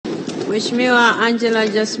Mheshimiwa Angela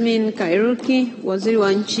Jasmine Kairuki, Waziri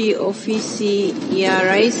wa Nchi, Ofisi ya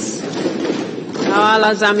Rais,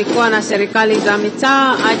 Tawala za Mikoa na Serikali za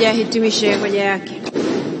Mitaa, aje ahitimishe hoja yake.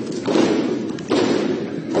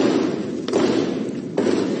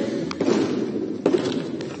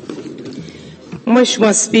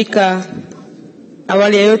 Mheshimiwa Spika,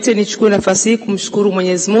 awali ya yote nichukue nafasi hii kumshukuru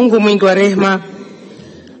Mwenyezi Mungu mwingi wa rehema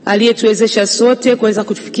aliyetuwezesha sote kuweza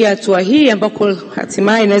kufikia hatua hii ambako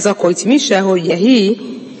hatimaye inaweza kuhitimisha hoja hii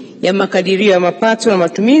ya makadirio ya mapato na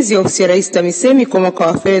matumizi ya Ofisi ya Rais TAMISEMI kwa mwaka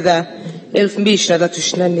wa fedha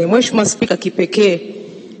 2023/24. Mheshimiwa Spika, kipekee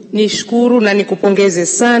nishukuru na nikupongeze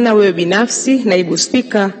sana wewe binafsi, Naibu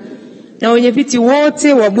Spika, na wenyeviti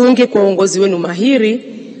wote wa Bunge kwa uongozi wenu mahiri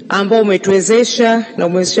ambao umetuwezesha na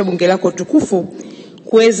umewezesha Bunge lako tukufu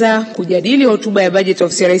kuweza kujadili hotuba ya bajeti ya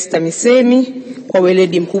Ofisi ya Rais TAMISEMI kwa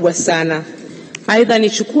weledi mkubwa sana. Aidha,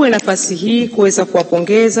 nichukue nafasi hii kuweza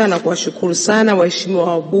kuwapongeza na kuwashukuru sana waheshimiwa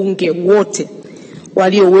wabunge wote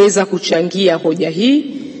walioweza kuchangia hoja hii.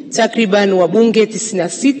 Takriban wabunge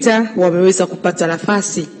 96 wameweza kupata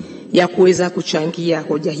nafasi ya kuweza kuchangia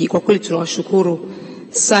hoja hii. Kwa kweli tunawashukuru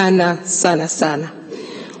sana sana sana.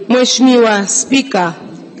 Mheshimiwa Spika,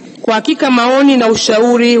 kwa hakika maoni na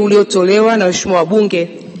ushauri uliotolewa na waheshimiwa wabunge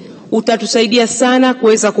utatusaidia sana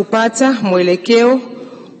kuweza kupata mwelekeo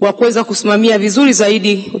wa kuweza kusimamia vizuri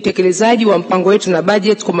zaidi utekelezaji wa mpango wetu na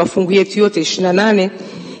bajeti kwa mafungu yetu yote 28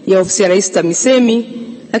 ya Ofisi ya Rais TAMISEMI,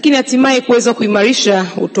 lakini hatimaye kuweza kuimarisha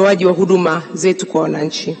utoaji wa huduma zetu kwa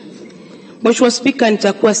wananchi. Mheshimiwa Spika,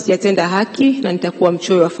 nitakuwa sijatenda haki na nitakuwa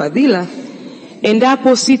mchoyo wa fadhila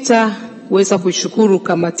endapo sitaweza kuishukuru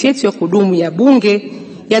kamati yetu ya kudumu ya Bunge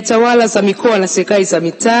ya Tawala za Mikoa na Serikali za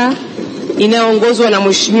Mitaa inayoongozwa na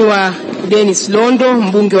Mheshimiwa Dennis Londo,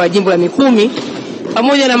 mbunge wa Jimbo la Mikumi,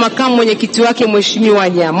 pamoja na makamu mwenyekiti wake Mheshimiwa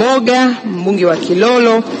Nyamoga, mbunge wa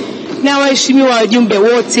Kilolo, na waheshimiwa wajumbe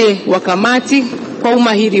wote wa kamati kwa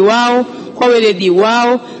umahiri wao, kwa weledi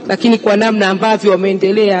wao, lakini kwa namna ambavyo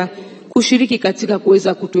wameendelea kushiriki katika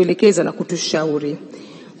kuweza kutuelekeza na kutushauri.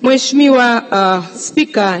 Mheshimiwa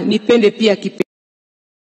Spika, nipende pia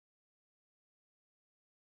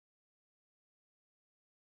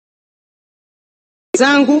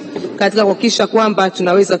zangu katika kuhakikisha kwamba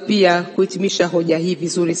tunaweza pia kuhitimisha hoja hii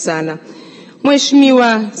vizuri sana.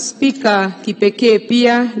 Mheshimiwa Spika, kipekee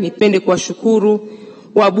pia nipende kuwashukuru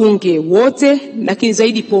wabunge wote, lakini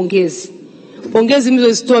zaidi pongezi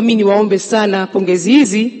mlizozitoa. Mimi niwaombe sana pongezi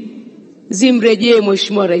hizi zimrejee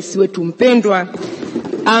Mheshimiwa Rais wetu mpendwa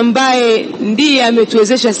ambaye ndiye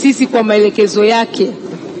ametuwezesha sisi kwa maelekezo yake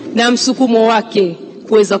na msukumo wake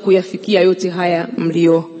kuweza kuyafikia yote haya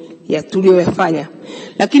tulioyafanya.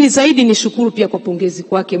 Lakini zaidi nishukuru pia kwa pongezi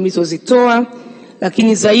kwake mlizozitoa,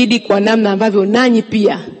 lakini zaidi kwa namna ambavyo nanyi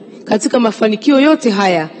pia katika mafanikio yote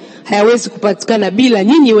haya hayawezi kupatikana bila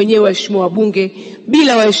nyinyi wenyewe waheshimiwa wabunge,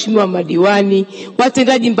 bila waheshimiwa madiwani,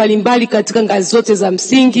 watendaji mbalimbali katika ngazi zote za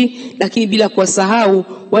msingi, lakini bila kuwasahau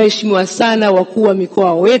waheshimiwa sana wakuu wa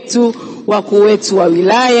mikoa wetu, wakuu wetu wa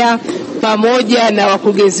wilaya, pamoja na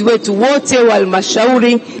wakurugenzi wetu wote wa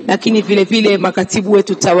halmashauri, lakini vile vile makatibu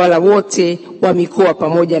wetu tawala wote wa mikoa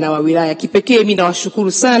pamoja na wa wilaya. Kipekee mimi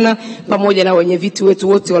nawashukuru sana, pamoja na wenyeviti wetu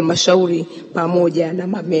wote wa halmashauri pamoja na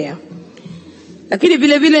mamea. Lakini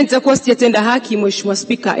vile vile nitakuwa sijatenda haki Mheshimiwa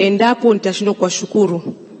Spika endapo nitashindwa kuwashukuru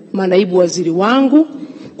manaibu waziri wangu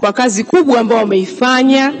kwa kazi kubwa ambao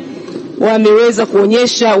wameifanya. Wameweza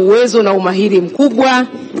kuonyesha uwezo na umahiri mkubwa.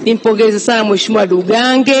 Nimpongeze sana Mheshimiwa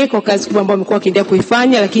Dugange kwa kazi kubwa ambayo amekuwa akiendelea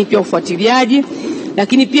kuifanya, lakini pia ufuatiliaji.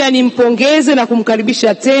 Lakini pia nimpongeze na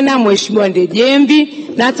kumkaribisha tena Mheshimiwa Ndejembi,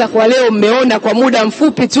 na hata kwa leo mmeona kwa muda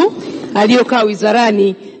mfupi tu aliyokaa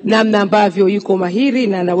wizarani namna ambavyo yuko mahiri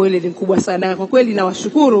na ana weledi mkubwa sana. Kwa kweli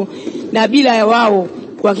nawashukuru, na bila ya wao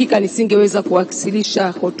kwa hakika nisingeweza kuwasilisha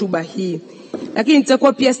hotuba hii. Lakini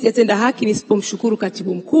nitakuwa pia sijatenda haki nisipomshukuru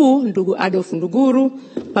Katibu Mkuu ndugu Adolf Nduguru,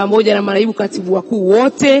 pamoja na manaibu katibu wakuu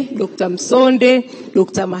wote, Dr. Msonde,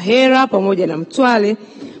 Dr. Mahera pamoja na Mtwale,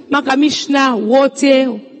 makamishna wote,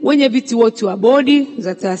 wenye viti wote wa bodi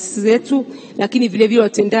za taasisi zetu, lakini vile vile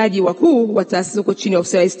watendaji wakuu wa taasisi ziko chini ya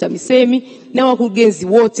Ofisi ya Rais TAMISEMI, na wakurugenzi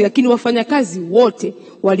wote, lakini wafanyakazi wote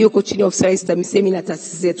walioko chini ya Ofisi ya Rais TAMISEMI na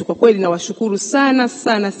taasisi zetu. Kwa kweli nawashukuru sana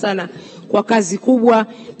sana sana kwa kazi kubwa,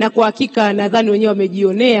 na kwa hakika nadhani wenyewe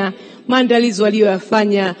wamejionea maandalizi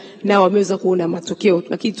walioyafanya na wameweza kuona matokeo.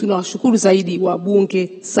 Lakini tunawashukuru zaidi wabunge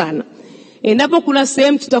sana. Endapo kuna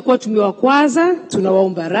sehemu tutakuwa tumewakwaza,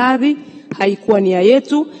 tunawaomba radhi, haikuwa nia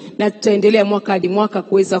yetu, na tutaendelea mwaka hadi mwaka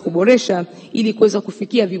kuweza kuboresha ili kuweza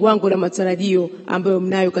kufikia viwango na matarajio ambayo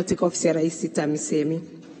mnayo katika Ofisi ya Rais TAMISEMI.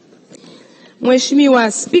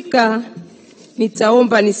 Mheshimiwa Spika,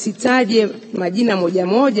 Nitaomba nisitaje majina moja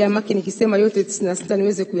moja, maki nikisema yote 96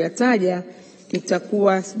 niweze kuyataja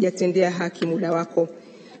nitakuwa sijatendea haki muda wako.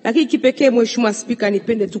 Lakini kipekee Mheshimiwa Spika,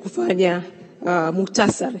 nipende tu kufanya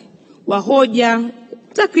muhtasari wa hoja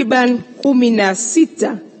takriban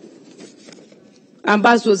 16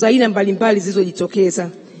 ambazo za aina mbalimbali zilizojitokeza.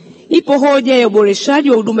 Ipo hoja ya uboreshaji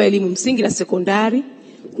wa huduma ya elimu msingi na sekondari.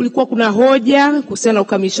 Kulikuwa kuna hoja kuhusiana na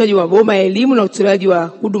ukamilishaji wa boma ya elimu na utolewaji wa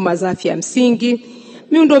huduma za afya msingi,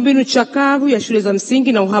 miundombinu chakavu ya shule za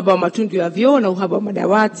msingi na uhaba wa matundu ya vyoo na uhaba wa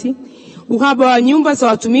madawati, uhaba wa nyumba za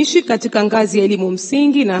watumishi katika ngazi ya elimu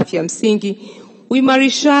msingi na afya msingi,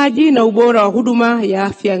 uimarishaji na ubora wa huduma ya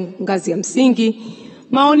afya ngazi ya msingi,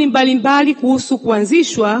 maoni mbalimbali kuhusu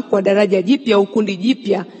kuanzishwa kwa daraja jipya au kundi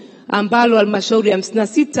jipya ambalo halmashauri ya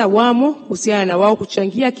 56 wamo kuhusiana na wao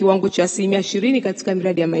kuchangia kiwango cha 20% katika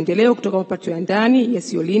miradi ya maendeleo kutoka mapato ya ndani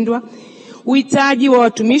yasiyolindwa, uhitaji wa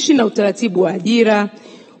watumishi na utaratibu wa ajira,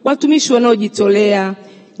 watumishi wanaojitolea,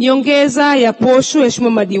 nyongeza ya posho ya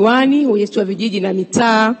waheshimiwa madiwani wetu wa vijiji na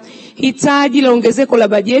mitaa, hitaji la ongezeko la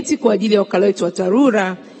bajeti kwa ajili ya wakala wetu wa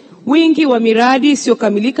TARURA, wingi wa miradi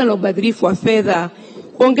isiyokamilika na ubadhirifu wa fedha,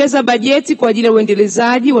 kuongeza bajeti kwa ajili ya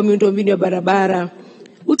uendelezaji wa miundombinu ya barabara,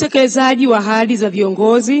 utekelezaji wa ahadi za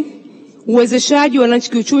viongozi, uwezeshaji wa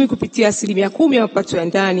wananchi kiuchumi kupitia 10% ya mapato ya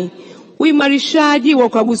ndani, uimarishaji wa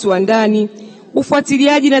ukaguzi wa ndani,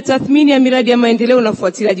 ufuatiliaji na tathmini ya miradi ya maendeleo na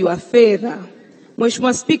ufuatiliaji wa fedha.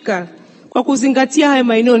 Mheshimiwa Spika, kwa kuzingatia haya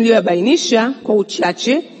maeneo niliyobainisha kwa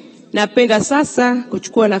uchache, napenda sasa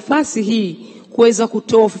kuchukua nafasi hii kuweza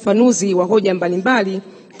kutoa ufafanuzi wa hoja mbalimbali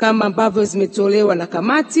kama ambavyo zimetolewa na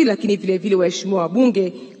kamati, lakini vile vile waheshimiwa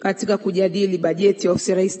wabunge katika kujadili bajeti ya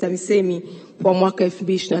ofisi ya Rais TAMISEMI kwa mwaka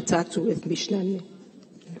 2023-2024.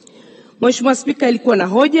 Mheshimiwa Spika, ilikuwa na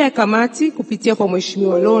hoja ya kamati kupitia kwa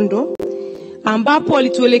Mheshimiwa Londo ambapo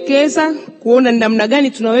walituelekeza kuona namna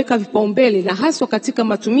gani tunaweka vipaumbele na haswa katika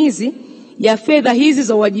matumizi ya fedha hizi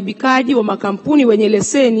za uwajibikaji wa makampuni wenye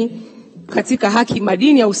leseni katika haki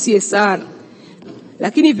madini au CSR.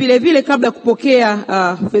 Lakini vile vile kabla ya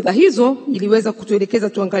kupokea fedha hizo iliweza kutuelekeza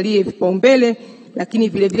tuangalie vipaumbele, lakini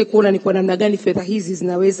vile vile kuona ni kwa namna gani fedha hizi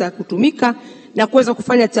zinaweza kutumika na kuweza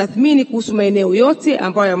kufanya tathmini kuhusu maeneo yote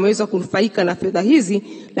ambayo yameweza kunufaika na fedha hizi,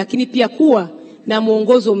 lakini pia kuwa na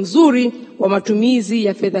mwongozo mzuri wa matumizi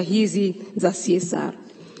ya fedha hizi za CSR.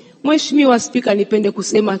 Mheshimiwa Spika, nipende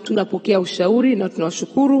kusema tunapokea ushauri na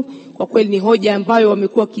tunawashukuru. Kwa kweli ni hoja ambayo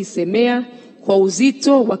wamekuwa kisemea kwa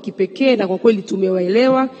uzito wa kipekee na kwa kweli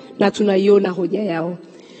tumewaelewa na tunaiona hoja yao.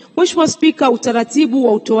 Mheshimiwa Spika, utaratibu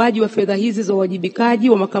wa utoaji wa fedha hizi za uwajibikaji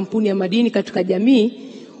wa makampuni ya madini katika jamii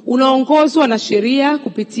unaongozwa na sheria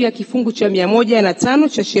kupitia kifungu cha 105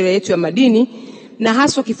 cha sheria yetu ya madini na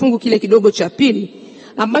haswa kifungu kile kidogo cha pili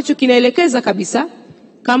ambacho kinaelekeza kabisa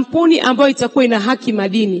kampuni ambayo itakuwa ina haki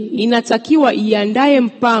madini inatakiwa iandae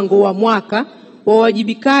mpango wa mwaka wa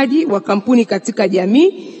uwajibikaji wa kampuni katika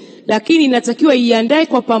jamii, lakini inatakiwa iandae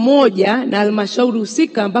kwa pamoja na halmashauri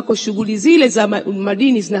husika ambako shughuli zile za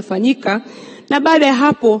madini zinafanyika, na baada ya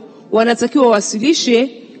hapo wanatakiwa wasilishe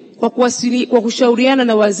kwa kushauriana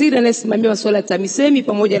na waziri anayesimamia masuala ya TAMISEMI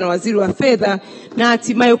pamoja na waziri wa fedha, na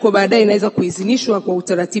hatimaye kwa baadaye inaweza kuidhinishwa kwa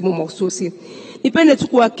utaratibu mahususi. Nipende tu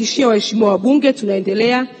kuhakikishia waheshimiwa wabunge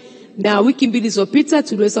tunaendelea na wiki 2 zilizopita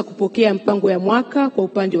tuliweza kupokea mpango ya mwaka kwa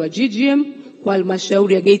upande wa GGM kwa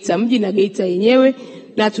halmashauri ya Geita mji na Geita yenyewe,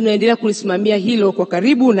 na tunaendelea kulisimamia hilo kwa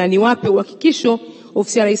karibu, na niwape uhakikisho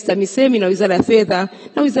ofisi ya Rais TAMISEMI na Wizara ya Fedha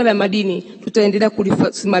na Wizara ya Madini tutaendelea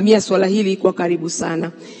kulisimamia swala hili kwa karibu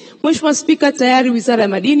sana. Mheshimiwa Spika, tayari Wizara ya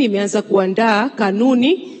Madini imeanza kuandaa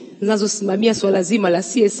kanuni zinazosimamia swala zima la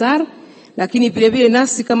CSR, lakini vile vile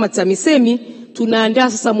nasi kama TAMISEMI tunaandaa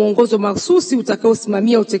sasa mwongozo mahsusi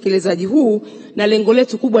utakaosimamia utekelezaji huu, na lengo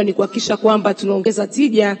letu kubwa ni kuhakikisha kwamba tunaongeza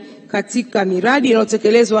tija katika miradi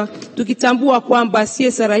inayotekelezwa, tukitambua kwamba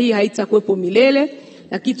CSR hii haitakuwepo milele,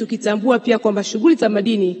 lakini tukitambua pia kwamba shughuli za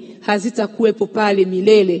madini hazitakuwepo pale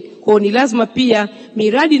milele. Kwa ni lazima pia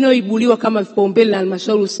miradi inayoibuliwa kama vipaumbele na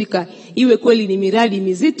halmashauri husika iwe kweli ni miradi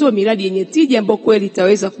mizito, miradi yenye tija ambayo kweli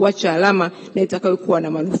itaweza kuacha alama na itakayokuwa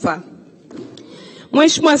na manufaa.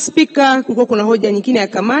 Mheshimiwa Spika, kulikuwa kuna hoja nyingine ya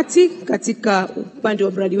kamati katika upande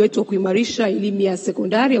wa mradi wetu wa kuimarisha elimu ya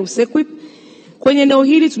sekondari au SEQUIP. Kwenye eneo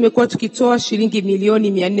hili tumekuwa tukitoa shilingi milioni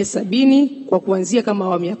 470 kwa kuanzia kama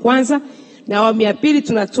awamu ya kwanza, na awamu ya pili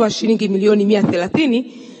tunatoa shilingi milioni 130,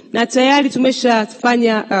 na tayari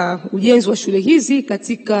tumeshafanya ujenzi wa shule hizi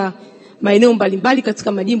katika maeneo mbalimbali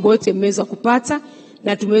katika majimbo yote mmeweza kupata,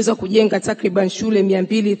 na tumeweza kujenga takriban shule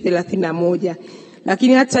 231.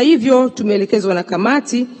 Lakini hata hivyo tumeelekezwa na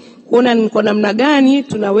kamati kuona ni kwa namna gani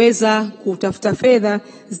tunaweza kutafuta fedha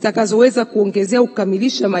zitakazoweza kuongezea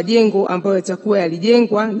kukamilisha majengo ambayo yatakuwa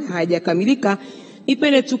yalijengwa na hayajakamilika.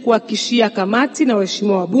 Nipende tu kuhakikishia kamati na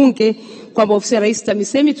waheshimiwa wabunge kwamba ofisi ya Rais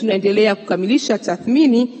TAMISEMI tunaendelea kukamilisha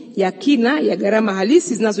tathmini ya kina ya gharama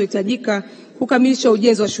halisi zinazohitajika kukamilisha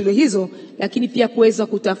ujenzi wa shule hizo, lakini pia kuweza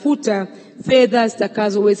kutafuta fedha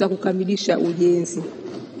zitakazoweza kukamilisha ujenzi.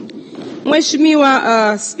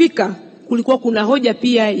 Mheshimiwa Spika, kulikuwa kuna hoja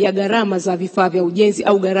pia ya gharama za vifaa vya ujenzi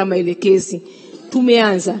au gharama elekezi.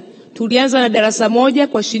 Tulianza na darasa moja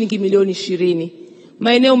kwa shilingi milioni 20.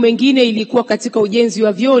 Maeneo mengine ilikuwa katika ujenzi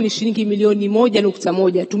wa vyoo ni shilingi milioni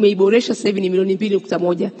 1.1. Tumeiboresha sasa hivi ni milioni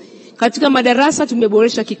 2.1. Katika madarasa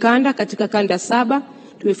tumeboresha kikanda katika kanda 7.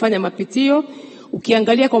 Tumefanya mapitio.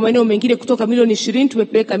 Ukiangalia kwa maeneo mengine kutoka milioni 20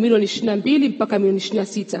 tumepeleka milioni 22 mpaka milioni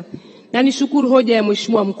 26. Na nishukuru hoja ya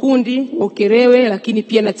Mheshimiwa Mkundi wa Ukerewe, lakini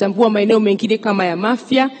pia natambua maeneo mengine kama ya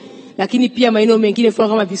Mafia, lakini pia maeneo mengine mfano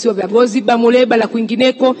kama visiwa vya Goziba, Muleba la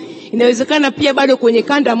kwingineko. Inawezekana pia bado kwenye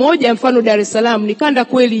kanda moja, mfano Dar es Salaam ni kanda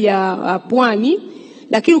kweli ya Pwani,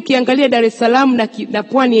 lakini ukiangalia Dar es Salaam na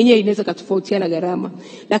Pwani yenyewe inaweza kutofautiana gharama.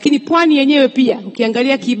 Lakini Pwani yenyewe pia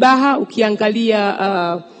ukiangalia Kibaha, ukiangalia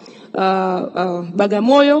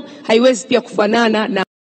Bagamoyo haiwezi pia kufanana na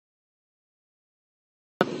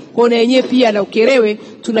kona yenyewe pia na Ukerewe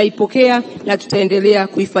tunaipokea na tutaendelea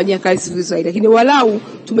kuifanyia kazi vizuri zaidi. Lakini walau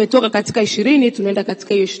tumetoka katika 20 tunaenda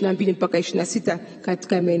katika hiyo 22 mpaka 26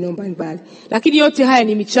 katika maeneo mbalimbali. Lakini yote haya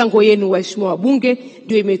ni michango yenu waheshimiwa wabunge,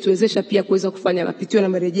 ndio imetuwezesha pia kuweza kufanya mapitio na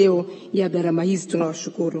marejeo ya gharama hizi,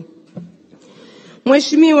 tunawashukuru.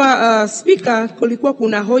 Mheshimiwa Spika, kulikuwa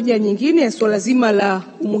kuna hoja nyingine ya swala zima la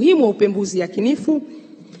umuhimu wa upembuzi yakinifu.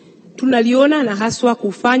 Tunaliona na haswa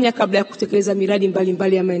kufanya kabla ya kutekeleza miradi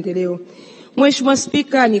mbalimbali ya maendeleo. Mheshimiwa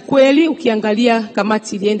Spika, ni kweli ukiangalia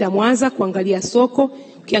kamati ilienda Mwanza kuangalia soko,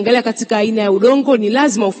 ukiangalia katika aina ya udongo ni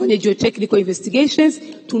lazima ufanye geotechnical investigations.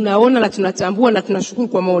 Tunaona na tunatambua na tunashukuru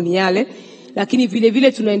kwa maoni yale, lakini vile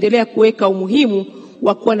vile tunaendelea kuweka umuhimu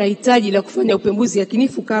wa kuwa na hitaji la kufanya upembuzi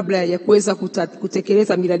yakinifu kabla ya kuweza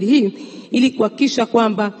kutekeleza miradi hii, ili kuhakikisha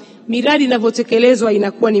kwamba miradi inavyotekelezwa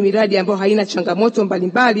inakuwa ni miradi ambayo haina changamoto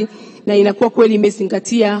mbalimbali na inakuwa kweli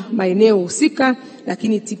imezingatia maeneo husika,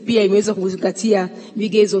 lakini pia imeweza kuzingatia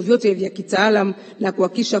vigezo vyote vya kitaalam na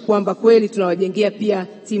kuhakikisha kwamba kweli tunawajengea pia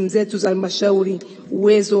timu zetu za halmashauri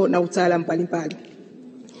uwezo na utaalamu mbalimbali.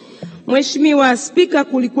 Mheshimiwa Spika,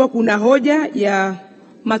 kulikuwa kuna hoja ya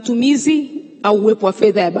matumizi au uwepo wa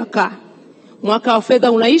fedha ya bakaa. Mwaka wa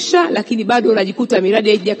fedha unaisha, lakini bado unajikuta miradi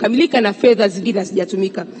haijakamilika na fedha zingine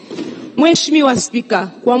hazijatumika. Mheshimiwa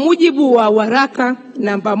Spika, kwa mujibu wa waraka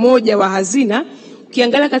namba 1 wa hazina,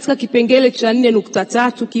 ukiangalia katika kipengele cha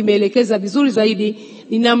 4.3 kimeelekeza vizuri zaidi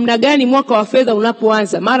ni namna gani mwaka wa fedha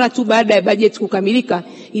unapoanza mara tu baada ya bajeti kukamilika,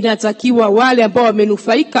 inatakiwa wale ambao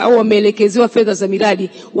wamenufaika au wameelekezewa fedha za miradi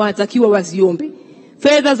wanatakiwa waziombe.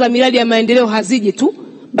 Fedha za miradi ya maendeleo haziji tu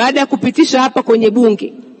baada ya kupitisha hapa kwenye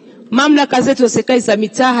bunge. Mamlaka zetu za serikali za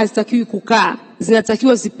mitaa hazitakiwi kukaa,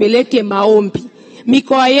 zinatakiwa zipeleke maombi.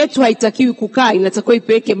 Mikoa yetu haitakiwi kukaa, inatakiwa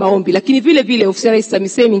ipeleke maombi. Lakini vile vile ofisi ya Rais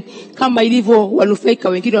TAMISEMI kama ilivyo wanufaika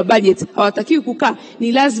wengine wa budget hawatakiwi kukaa,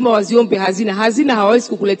 ni lazima waziombe hazina. Hazina hawawezi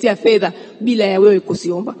kukuletea fedha bila ya wewe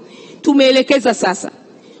kuziomba. Tumeelekeza sasa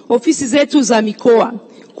ofisi zetu za mikoa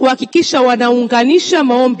kuhakikisha wanaunganisha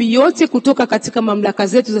maombi yote kutoka katika mamlaka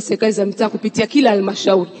zetu za serikali za mitaa kupitia kila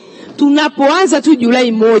halmashauri. Tunapoanza tu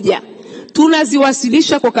Julai 1,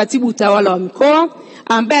 tunaziwasilisha kwa katibu utawala wa mikoa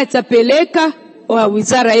ambaye atapeleka wa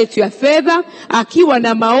wizara yetu ya fedha akiwa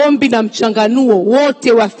na maombi na mchanganuo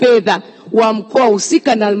wote wa fedha wa mkoa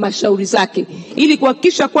husika na halmashauri zake, ili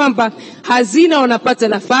kuhakikisha kwamba hazina wanapata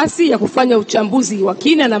nafasi ya kufanya uchambuzi wa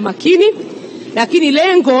kina na makini. Lakini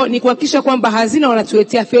lengo ni kuhakikisha kwamba hazina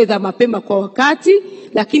wanatuletea fedha mapema kwa wakati,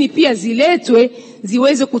 lakini pia ziletwe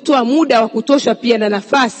ziweze kutoa muda wa kutosha pia na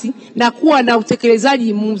nafasi na kuwa na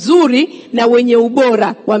utekelezaji mzuri na wenye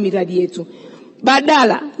ubora wa miradi yetu.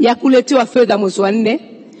 Badala ya kuletewa fedha mwezi wa 4,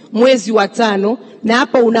 mwezi wa 5, na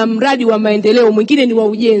hapa una mradi wa maendeleo mwingine ni wa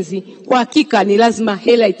ujenzi, kwa hakika ni lazima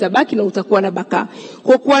hela itabaki na utakuwa na bakaa.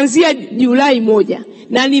 Kwa kuanzia Julai 1,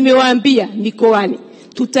 na nimewaambia mikoani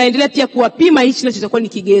tutaendelea pia kuwapima hichi na kitakuwa ni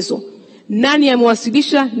kigezo. Nani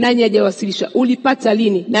amewasilisha, nani hajawasilisha, ulipata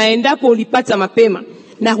lini, na endapo ulipata mapema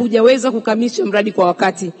na hujaweza kukamilisha mradi kwa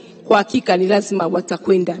wakati, kwa hakika ni lazima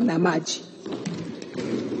Watakwenda na Maji.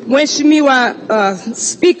 Mheshimiwa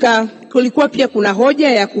Spika, kulikuwa pia kuna hoja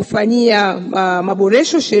ya kufanyia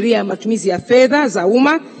maboresho sheria ya matumizi ya fedha za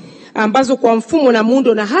umma ambazo kwa mfumo na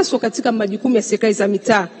muundo na haswa katika majukumu ya serikali za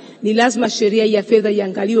mitaa ni lazima sheria ya fedha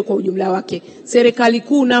iangaliwe kwa ujumla wake. Serikali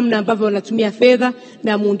kuu namna ambavyo wanatumia fedha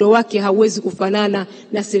na muundo wake hauwezi kufanana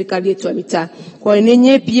na serikali yetu ya mitaa. Kwa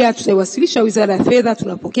yenyewe pia tutaiwasilisha Wizara ya Fedha,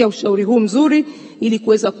 tunapokea ushauri huu mzuri ili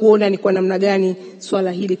kuweza kuona ni kwa namna gani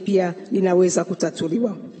swala hili pia linaweza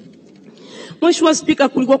kutatuliwa. Mheshimiwa Spika,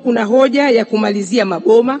 kulikuwa kuna hoja ya kumalizia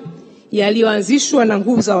maboma yaliyoanzishwa na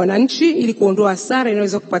nguvu za wananchi ili kuondoa hasara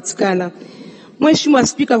inaweza kupatikana. Mheshimiwa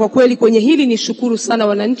Spika, kwa kweli kwenye hili ni shukuru sana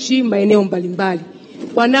wananchi maeneo mbalimbali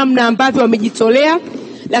kwa namna ambavyo wamejitolea,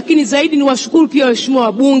 lakini zaidi ni washukuru pia waheshimiwa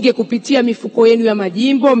wabunge kupitia mifuko yenu ya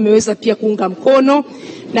majimbo mmeweza pia kuunga mkono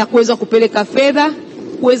na kuweza kupeleka fedha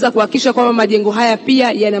kuweza kuhakikisha kwamba majengo haya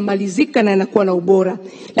pia yanamalizika na yanakuwa na ubora.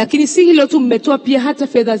 Lakini si hilo tu, mmetoa pia hata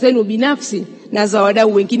fedha zenu binafsi na za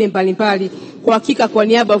wadau wengine mbalimbali. Kwa hakika kwa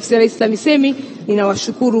niaba ya Ofisi ya Rais TAMISEMI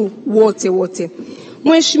ninawashukuru wote.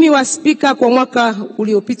 Mheshimiwa Spika, kwa mwaka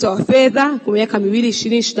uliopita wa fedha kwa miaka miwili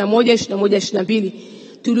 2021-2022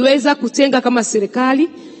 tuliweza kutenga kama serikali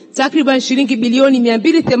takriban shilingi bilioni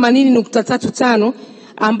 280.35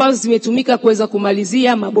 ambazo zimetumika kuweza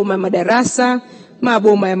kumalizia maboma ya madarasa,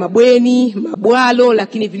 maboma ya mabweni, mabwalo,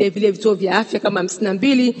 lakini vile vile vituo vya afya kama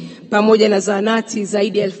 52 pamoja na zahanati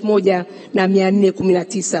zaidi ya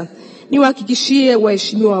 1419. Niwahakikishie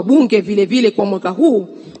waheshimiwa wabunge vile vile kwa mwaka huu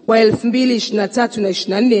wa 2023 na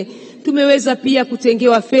 24 tumeweza pia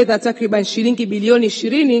kutengewa fedha takriban shilingi bilioni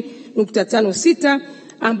 20.56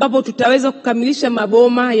 ambapo tutaweza kukamilisha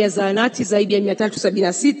maboma ya zahanati zaidi ya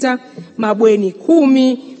 376, mabweni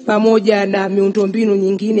 10 pamoja na miundombinu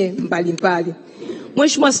nyingine mbalimbali.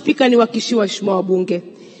 Mheshimiwa Spika, niwahakikishie waheshimiwa wabunge,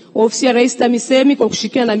 Ofisi ya Rais TAMISEMI kwa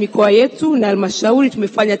kushirikiana na mikoa yetu na halmashauri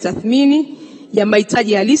tumefanya tathmini ya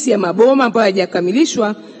mahitaji halisi ya maboma ambayo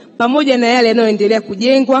hayajakamilishwa pamoja na yale yanayoendelea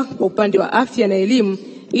kujengwa kwa upande wa afya na elimu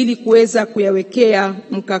ili kuweza kuyawekea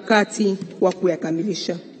mkakati wa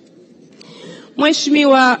kuyakamilisha.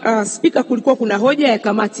 Mheshimiwa Spika, kulikuwa kuna hoja ya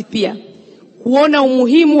kamati pia kuona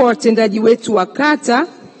umuhimu wa watendaji wetu wa kata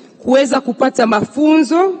kuweza kupata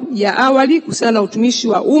mafunzo ya awali kuhusiana na utumishi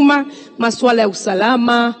wa umma, masuala ya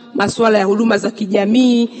usalama, masuala ya huduma za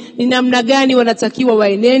kijamii, ni namna gani wanatakiwa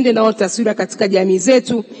waenende na wataswira katika jamii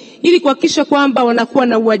zetu ili kuhakikisha kwamba wanakuwa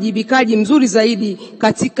na uwajibikaji mzuri zaidi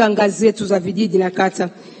katika ngazi zetu za vijiji na kata.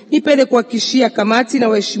 Nipende kuhakikishia kamati na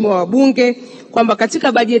waheshimiwa wabunge kwamba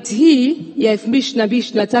katika bajeti hii ya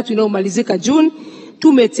 2022-2023 inayomalizika Juni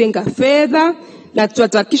tumetenga fedha na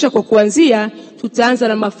tutahakikisha kwa kuanzia tutaanza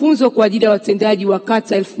na mafunzo kwa ajili ya watendaji wa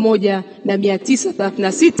kata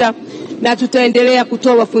 1936 na tutaendelea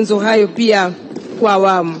kutoa mafunzo hayo pia kwa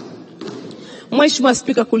awamu. Mheshimiwa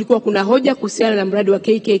Spika, kulikuwa kuna hoja kuhusiana na mradi wa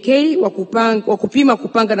KKK wa kupima,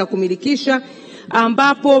 kupanga na kumilikisha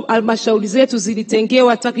ambapo halmashauri zetu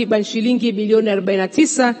zilitengewa takriban shilingi bilioni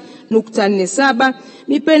 49.47.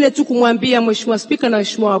 Nipende tu kumwambia Mheshimiwa Spika na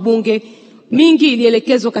waheshimiwa wabunge, mingi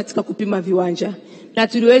ilielekezwa katika kupima viwanja na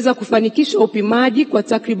tuliweza kufanikisha upimaji kwa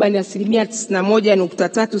takriban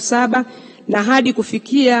 91.37 na hadi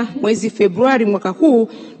kufikia mwezi Februari mwaka huu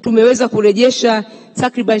tumeweza kurejesha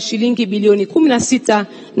takriban shilingi bilioni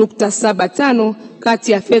 16.75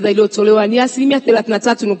 kati ya fedha iliyotolewa ni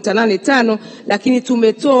 33.85, lakini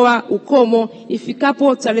tumetoa ukomo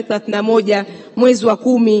ifikapo tarehe 31 mwezi wa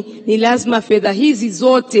 10 ni lazima fedha hizi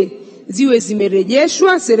zote ziwe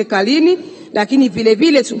zimerejeshwa serikalini, lakini vile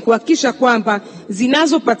vile kuhakikisha kwamba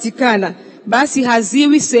zinazopatikana basi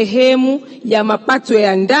haziwi sehemu ya mapato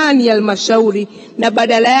ya ndani ya halmashauri na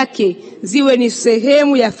badala yake ziwe ni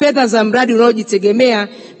sehemu ya fedha za mradi unaojitegemea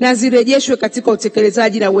na zirejeshwe katika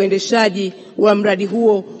utekelezaji na uendeshaji wa mradi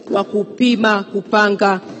huo wa kupima,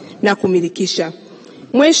 kupanga na kumilikisha.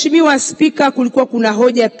 Mheshimiwa Spika, kulikuwa kuna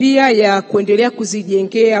hoja pia ya kuendelea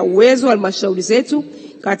kuzijengea uwezo halmashauri zetu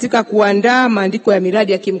katika kuandaa maandiko ya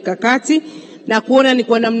miradi ya kimkakati na kuona ni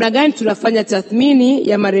kwa namna gani tunafanya tathmini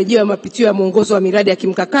ya marejeo ya mapitio ya mwongozo wa miradi ya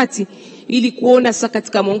kimkakati ili kuona sasa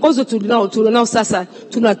katika mwongozo tulionao sasa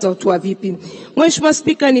tunatatua vipi. Mheshimiwa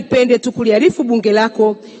Spika, nipende tu kuliarifu bunge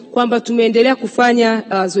lako kwamba tumeendelea kufanya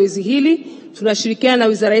zoezi hili. Tunashirikiana na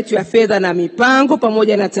Wizara yetu ya Fedha na Mipango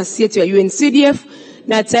pamoja na taasisi yetu ya UNCDF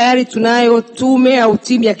na tayari tunayo tume au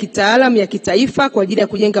timu ya kitaalamu ya kitaifa kwa ajili ya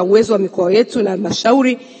kujenga uwezo wa mikoa yetu na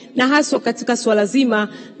halmashauri na hasa katika swala zima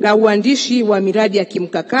la uandishi wa miradi ya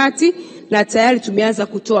kimkakati, na tayari tumeanza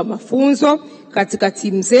kutoa mafunzo katika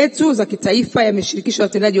timu zetu za kitaifa yameshirikisha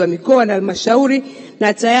watendaji wa mikoa na halmashauri,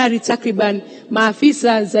 na tayari takriban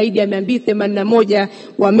maafisa zaidi ya 281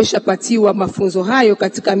 wameshapatiwa mafunzo hayo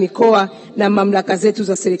katika mikoa na mamlaka zetu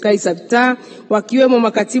za serikali za mitaa, wakiwemo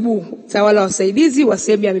makatibu tawala wasaidizi wa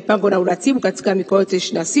sehemu ya mipango na uratibu katika mikoa yote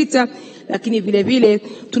 26, lakini vile vile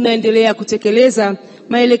tunaendelea kutekeleza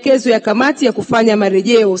maelekezo ya kamati ya kufanya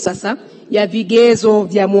marejeo sasa ya vigezo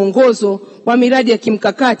vya mwongozo wa miradi ya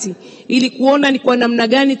kimkakati ili kuona ni kwa namna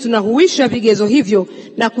gani tunahuisha vigezo hivyo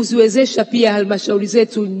na kuziwezesha pia halmashauri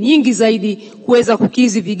zetu nyingi zaidi kuweza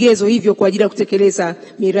kukizi vigezo hivyo kwa ajili ya kutekeleza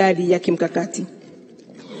miradi ya kimkakati.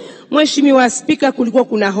 Mheshimiwa Spika, kulikuwa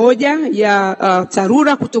kuna hoja ya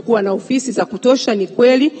TARURA kutokuwa na ofisi za kutosha. Ni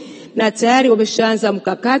kweli, na tayari wameshaanza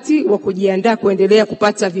mkakati wa kujiandaa kuendelea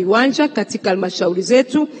kupata viwanja katika halmashauri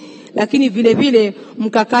zetu, lakini vile vile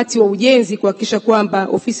mkakati wa ujenzi kuhakikisha kwamba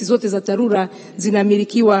ofisi zote za TARURA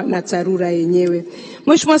zinamilikiwa na TARURA yenyewe.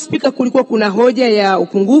 Mheshimiwa Spika, kulikuwa kuna hoja ya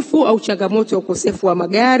upungufu au changamoto ya ukosefu wa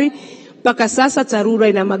magari. Mpaka sasa TARURA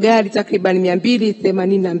ina magari takriban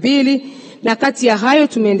 282 na kati ya hayo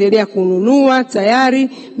tumeendelea kununua tayari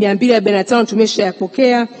 245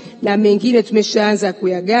 tumeshayapokea na mengine tumeshaanza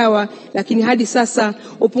kuyagawa, lakini hadi sasa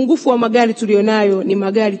upungufu wa magari tulionayo ni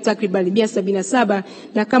magari takriban 177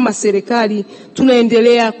 na kama serikali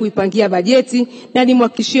tunaendelea kuipangia bajeti, na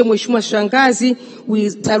nimhakikishie Mheshimiwa Shangazi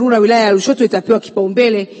TARURA wilaya ya Lushoto itapewa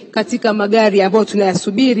kipaumbele katika magari ambayo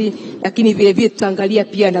tunayasubiri, lakini vile vile tutaangalia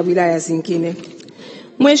pia na wilaya zingine.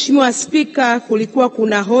 Mheshimiwa Spika, kulikuwa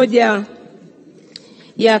kuna hoja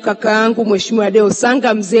ya kakaangu Mheshimiwa Deo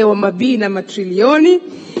Sanga, mzee wa mabii na matrilioni,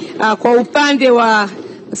 kwa upande wa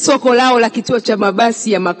soko lao la kituo cha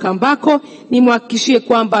mabasi ya Makambako. Nimhakikishie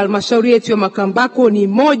kwamba halmashauri yetu ya Makambako ni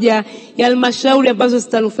moja ya halmashauri ambazo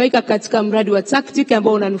zitanufaika katika mradi wa tactic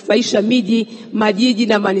ambao unanufaisha miji, majiji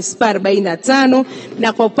na manispaa 45,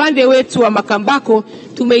 na kwa upande wetu wa Makambako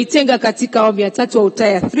tumeitenga katika awamu ya 3 wa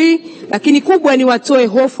utaya 3, lakini kubwa ni watoe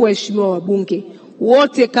hofu waheshimiwa wabunge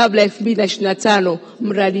wote, kabla 2025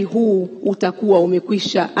 mradi huu utakuwa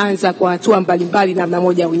umekwisha anza kwa hatua mbalimbali namna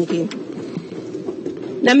moja au nyingine.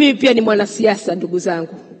 Na mimi pia ni mwanasiasa ndugu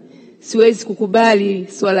zangu, siwezi kukubali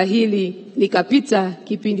swala hili likapita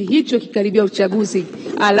kipindi hicho kikaribia uchaguzi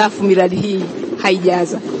alafu miradi hii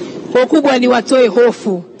haijaanza. Kwa kubwa ni watoe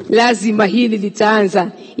hofu, lazima hili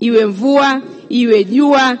litaanza, iwe mvua, iwe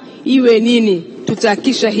jua, iwe nini,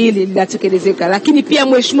 tutahakisha hili linatekelezeka. Lakini pia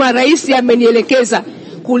Mheshimiwa Rais amenielekeza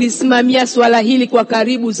kulisimamia swala hili kwa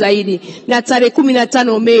karibu zaidi, na tarehe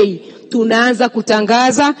 15 Mei tunaanza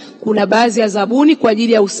kutangaza. Kuna baadhi ya zabuni kwa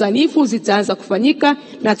ajili ya usanifu zitaanza kufanyika,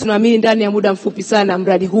 na tunaamini ndani ya muda mfupi sana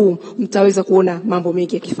mradi huu mtaweza kuona mambo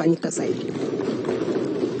mengi yakifanyika zaidi.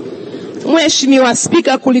 Mheshimiwa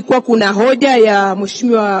Spika, kulikuwa kuna hoja ya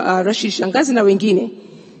Mheshimiwa Rashid Shangazi na wengine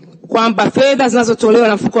kwamba fedha zinazotolewa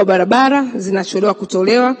na mfuko wa barabara zinachelewa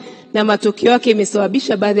kutolewa, na matokeo yake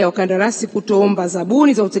imesababisha baadhi ya wakandarasi kutoomba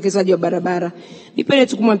zabuni za utekelezaji wa barabara. Nipende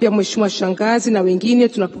tu kumwambia Mheshimiwa Shangazi na wengine,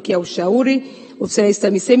 tunapokea ushauri, ofisi ya Rais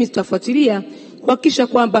TAMISEMI tutafuatilia kuhakikisha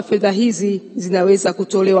kwamba fedha hizi zinaweza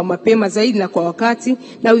kutolewa mapema zaidi na kwa wakati,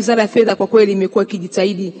 na Wizara ya Fedha kwa kweli imekuwa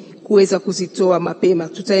ikijitahidi kuweza kuzitoa mapema.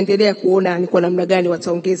 Tutaendelea kuona ni kwa namna gani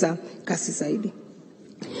wataongeza kasi zaidi.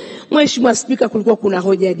 Mheshimiwa Spika, kulikuwa kuna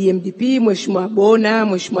hoja ya DMDP, Mheshimiwa Bona,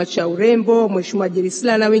 Mheshimiwa Chaurembo, Mheshimiwa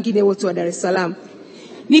Jerisla na wengine wote wa Dar es Salaam.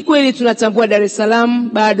 Ni kweli tunatambua Dar es Salaam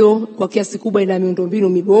bado kwa kiasi kubwa ina miundombinu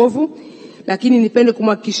mibovu, lakini nipende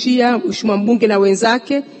kumhakikishia Mheshimiwa mbunge na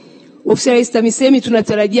wenzake, ofisi ya Rais TAMISEMI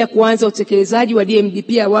tunatarajia kuanza utekelezaji wa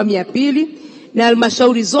DMDP awamu ya 2, na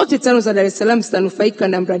halmashauri zote 5 za Dar es Salaam zitanufaika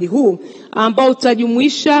na mradi huu ambao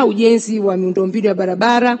utajumuisha ujenzi wa miundombinu ya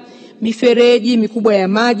barabara, mifereji mikubwa ya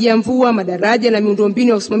maji ya mvua, madaraja na miundombinu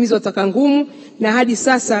ya usimamizi wa taka ngumu. Na hadi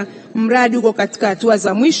sasa mradi uko katika hatua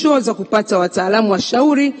za mwisho za kupata wataalamu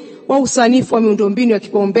washauri wa usanifu wa miundombinu ya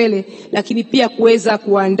kipaumbele, lakini pia kuweza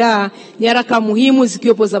kuandaa nyaraka muhimu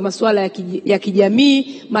zikiwepo za masuala ya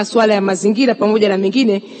kijamii, masuala ya mazingira pamoja na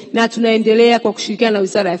mengine, na tunaendelea kwa kushirikiana na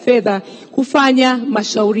Wizara ya Fedha kufanya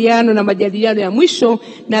mashauriano na majadiliano ya mwisho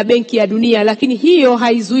na Benki ya Dunia, lakini hiyo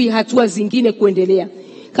haizui hatua zingine kuendelea.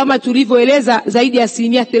 Kama tulivyoeleza, zaidi ya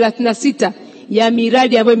 36% ya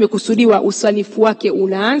miradi ambayo imekusudiwa usanifu wake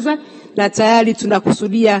unaanza, na tayari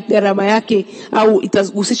tunakusudia gharama yake au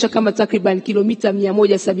itahusisha kama takriban kilomita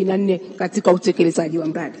 174 katika utekelezaji wa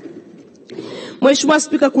mradi. Mheshimiwa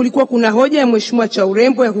Spika, kulikuwa kuna hoja ya Mheshimiwa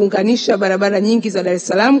Chaurembo ya kuunganisha barabara nyingi za Dar es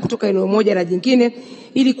Salaam kutoka eneo moja na jingine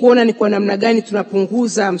ili kuona ni kwa namna gani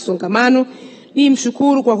tunapunguza msongamano. Ni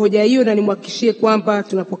mshukuru kwa hoja hiyo, na nimhakikishie kwamba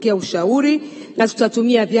tunapokea ushauri na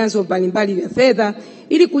tutatumia vyanzo mbalimbali vya fedha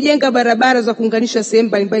ili kujenga barabara za kuunganisha sehemu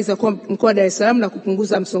mbalimbali za mkoa wa Dar es Salaam na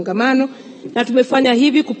kupunguza msongamano. Na tumefanya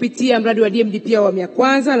hivi kupitia mradi wa DMDP awamu ya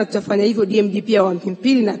 1, na tutafanya hivyo DMDP awamu ya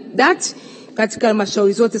 2 na DAT katika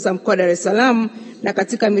halmashauri zote za mkoa wa Dar es Salaam na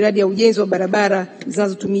katika miradi ya ujenzi wa barabara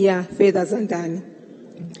zinazotumia fedha za ndani.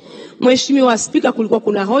 Mheshimiwa Spika, kulikuwa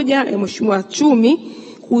kuna hoja ya Mheshimiwa Chumi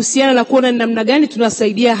kuhusiana na kuona namna gani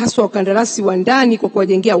tunasaidia haswa wakandarasi wa ndani kwa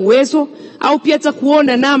kuwajengea uwezo, au pia hata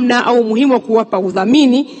kuona namna au umuhimu wa kuwapa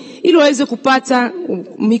udhamini ili waweze kupata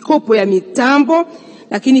mikopo ya mitambo,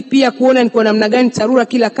 lakini pia kuona ni kwa namna gani TARURA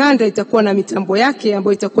kila kanda itakuwa na mitambo yake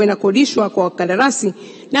ambayo itakuwa inakodishwa kwa wakandarasi,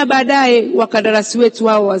 na baadaye wakandarasi wetu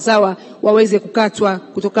hao wazawa waweze kukatwa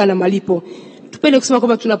kutokana na malipo. Tupende kusema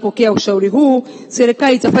kwamba tunapokea ushauri huu.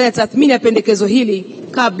 Serikali itafanya tathmini ya pendekezo hili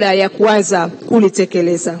kabla ya kuanza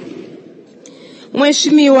kulitekeleza.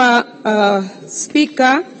 Mheshimiwa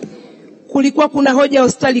Spika, kulikuwa kuna hoja ya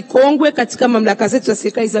hospitali kongwe katika mamlaka zetu za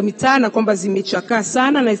serikali za mitaa na kwamba zimechakaa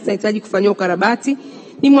sana na zinahitaji kufanywa ukarabati.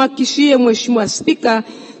 Nimhakikishie Mheshimiwa Spika,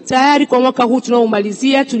 tayari kwa mwaka huu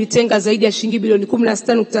tunaomalizia tulitenga zaidi ya shilingi bilioni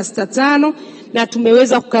 16.65 na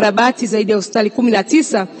tumeweza kukarabati zaidi ya hospitali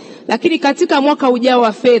 19, lakini katika mwaka ujao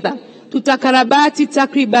wa fedha tutakarabati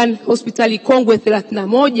takriban hospitali kongwe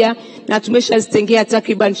 31 na tumeshazitengea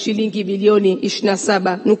takriban shilingi bilioni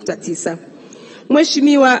 27.9.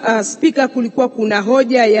 Mheshimiwa Spika, kulikuwa kuna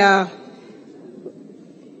hoja ya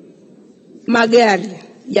magari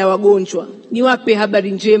ya wagonjwa. Niwape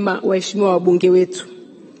habari njema waheshimiwa wabunge wetu.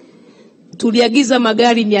 Tuliagiza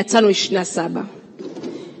magari 527.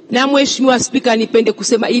 Na Mheshimiwa Spika, nipende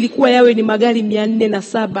kusema ilikuwa yawe ni magari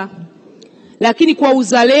 407. Lakini kwa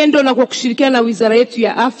uzalendo na kwa kushirikiana na wizara yetu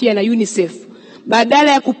ya afya na UNICEF,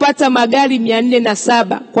 badala ya kupata magari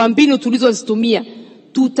 407 kwa mbinu tulizozitumia,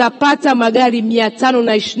 tutapata magari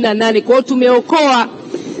 528. Kwa hiyo tumeokoa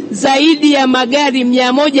zaidi ya magari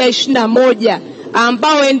 121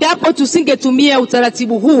 ambao endapo tusingetumia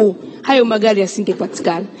utaratibu huu hayo magari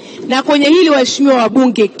yasingepatikana. Na kwenye hili waheshimiwa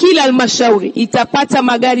wabunge, kila halmashauri itapata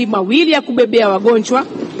magari 2 ya kubebea wagonjwa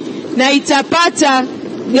na itapata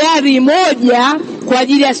gari 1 kwa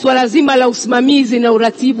ajili ya swala zima la usimamizi na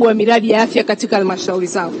uratibu wa miradi ya afya katika halmashauri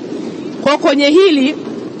zao. Kwa kwenye hili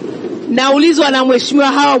naulizwa na Mheshimiwa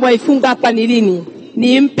Hawa Mwaifunga hapa ni lini,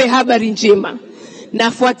 nimpe habari njema.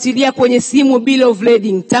 Nafuatilia kwenye simu bill of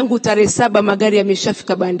lading tangu tarehe 7 magari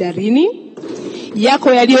yameshafika bandarini.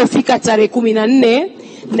 Yako yaliyofika tarehe 14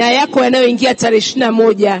 na yako yanayoingia tarehe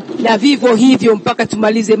 21 na vivyo hivyo mpaka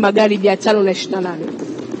tumalize magari 528.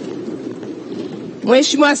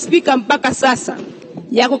 Mheshimiwa Spika, mpaka sasa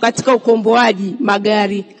yako katika ukomboaji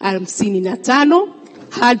magari 55,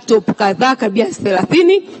 hardtop kadhaa kabia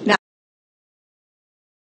 30 na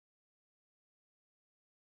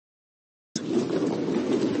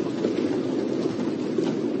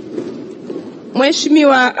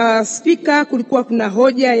Mheshimiwa Spika, kulikuwa kuna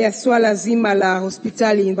hoja ya swala zima la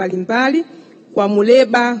hospitali mbalimbali kwa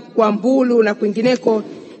Muleba, kwa Mbulu na kwingineko.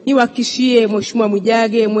 Niwahakikishie Mheshimiwa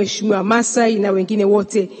Mwijage, Mheshimiwa Masai na wengine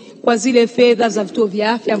wote, kwa zile fedha za vituo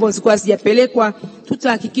vya afya ambazo zilikuwa hazijapelekwa,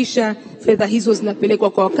 tutahakikisha fedha hizo zinapelekwa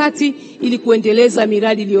kwa wakati ili kuendeleza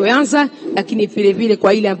miradi iliyoanza, lakini vile vile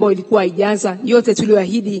kwa ile ambayo ilikuwa haijaanza, yote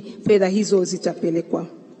tulioahidi fedha hizo zitapelekwa.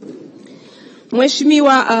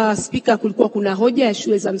 Mheshimiwa Spika, kulikuwa kuna hoja ya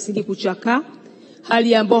shule za msingi kuchakaa,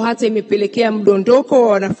 hali ambayo hata imepelekea mdondoko wa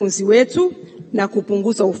wanafunzi wetu na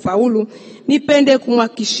kupunguza ufaulu. Nipende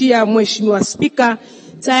kumhakikishia Mheshimiwa Spika,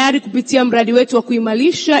 tayari kupitia mradi wetu wa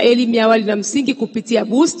kuimarisha elimu ya awali na msingi kupitia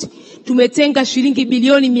boost, tumetenga shilingi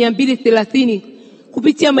bilioni 230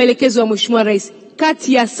 kupitia maelekezo ya Mheshimiwa Rais.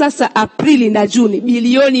 Kati ya sasa Aprili na Juni,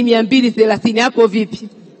 bilioni 230. Hapo vipi?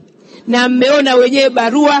 Na mmeona wenyewe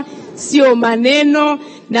barua, sio maneno,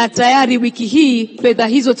 na tayari wiki hii fedha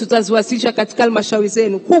hizo tutaziwasilisha katika halmashauri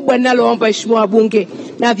zenu. Kubwa ninaloomba waheshimiwa wabunge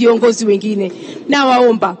na viongozi wengine, na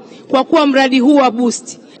waomba kwa kuwa mradi huu wa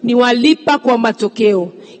boost ni walipa kwa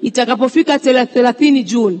matokeo, itakapofika 30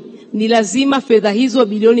 Juni ni lazima fedha hizo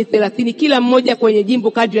bilioni 30 kila mmoja kwenye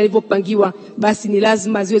jimbo kadri alivyopangiwa, basi ni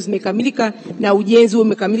lazima ziwe zimekamilika na ujenzi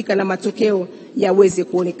umekamilika na matokeo yaweze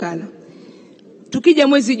kuonekana. Tukija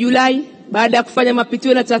mwezi Julai, baada ya kufanya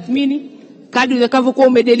mapitio na tathmini, kadri utakavyokuwa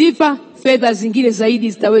umedeliver, fedha zingine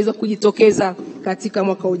zaidi zitaweza kujitokeza katika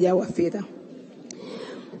mwaka ujao wa fedha.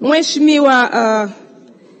 Mheshimiwa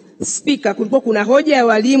Spika, kulikuwa kuna hoja ya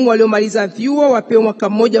walimu waliomaliza vyuo wapewe mwaka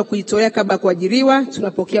mmoja wa kujitolea kabla kuajiriwa.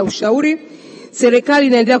 Tunapokea ushauri. Serikali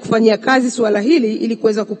inaendelea kufanyia kazi suala hili ili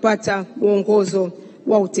kuweza kupata mwongozo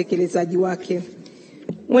wa utekelezaji wake.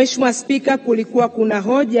 Mheshimiwa Spika, kulikuwa kuna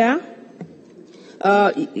hoja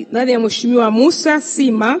ndani ya Mheshimiwa Musa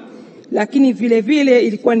Sima, lakini vile vile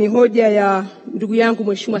ilikuwa ni hoja ya ndugu yangu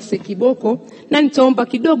Mheshimiwa Sekiboko, na nitaomba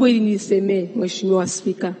kidogo ili nisemee. Mheshimiwa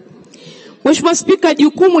Spika, Mheshimiwa Spika,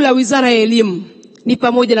 jukumu la Wizara ya Elimu ni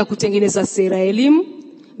pamoja na kutengeneza sera ya elimu,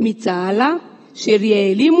 mitaala, sheria ya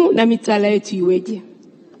elimu na mitaala yetu iweje,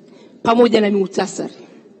 pamoja na muhtasari.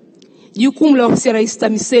 Jukumu la Ofisi ya Rais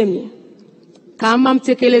TAMISEMI kama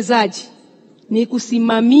mtekelezaji ni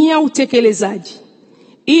kusimamia utekelezaji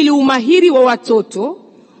ili umahiri wa watoto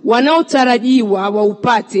wanaotarajiwa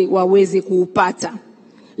waupate waweze kuupata.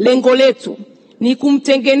 Lengo letu ni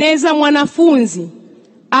kumtengeneza mwanafunzi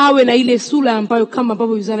awe na ile sura ambayo kama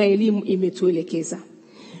ambavyo Wizara ya Elimu imetuelekeza.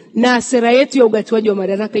 Na sera yetu ya ugatuaji wa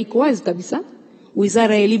madaraka iko wazi kabisa.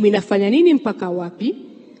 Wizara ya Elimu inafanya nini mpaka wapi?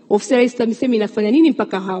 Ofisi ya Rais TAMISEMI inafanya nini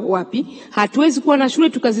mpaka wapi? Hatuwezi kuwa na shule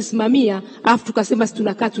tukazisimamia afu tukasema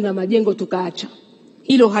tunakaa tuna majengo tukaacha.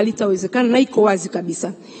 Hilo halitawezekana na iko wazi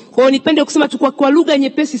kabisa. Kwa hiyo nipende kusema tu kwa lugha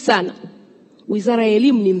nyepesi sana. Wizara ya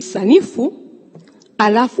Elimu ni msanifu,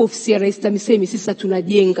 alafu ofisi ya Rais TAMISEMI sisi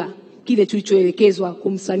tunajenga kile tulichoelekezwa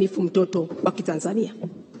kumsanifu mtoto wa Kitanzania.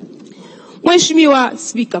 Mheshimiwa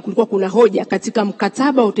Spika, kulikuwa kuna hoja katika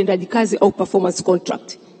mkataba wa utendaji kazi au performance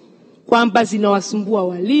contract kwamba zinawasumbua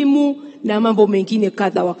walimu na mambo mengine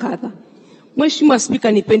kadha wa kadha. Mheshimiwa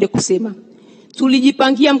Spika, nipende kusema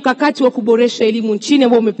tulijipangia mkakati wa kuboresha elimu nchini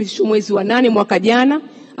ambao umepitishwa mwezi wa 8 mwaka jana,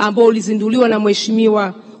 ambao ulizinduliwa na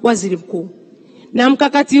Mheshimiwa Waziri Mkuu. Na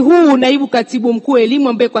mkakati huu naibu katibu mkuu wa elimu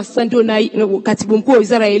ambaye kwa sasa ndio katibu mkuu wa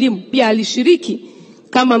Wizara ya Elimu pia alishiriki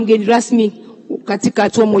kama mgeni rasmi katika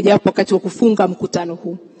hatua moja hapo wakati wa kufunga mkutano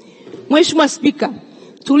huu. Mheshimiwa Spika,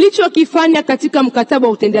 tulichokifanya katika mkataba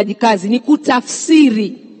wa utendaji kazi ni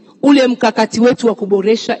kutafsiri ule mkakati wetu wa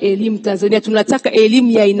kuboresha elimu Tanzania. Tunataka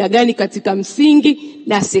elimu ya aina gani katika msingi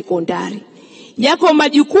na sekondari. Yako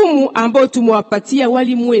majukumu ambayo tumewapatia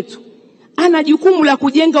walimu wetu. Ana jukumu la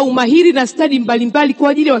kujenga umahiri na stadi mbalimbali kwa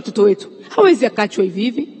ajili ya watoto wetu. Hawezi akachwa hivi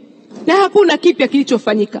hivi. Na hakuna kipya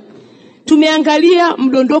kilichofanyika. Tumeangalia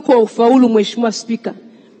mdondoko wa ufaulu, Mheshimiwa Spika.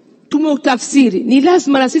 Tumeutafsiri. Ni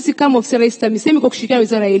lazima na sisi kama ofisi ya Rais TAMISEMI kwa kushirikiana na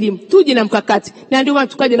Wizara ya Elimu tuje na mkakati. Na ndio maana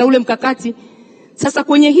tukaja na ule mkakati. Sasa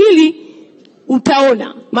kwenye hili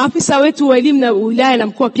utaona maafisa wetu wa elimu na wilaya na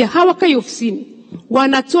mkoa pia hawakai ofisini.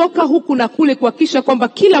 Wanatoka huku na kule kuhakikisha kwamba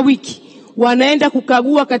kila wiki wanaenda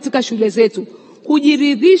kukagua katika shule zetu,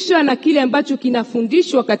 kujiridhisha na kile ambacho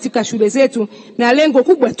kinafundishwa katika shule zetu, na lengo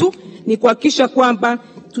kubwa tu ni kuhakikisha kwamba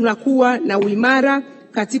tunakuwa na uimara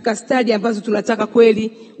katika stadi ambazo tunataka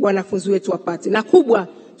kweli wanafunzi wetu wapate. Na kubwa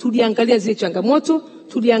tuliangalia zile changamoto,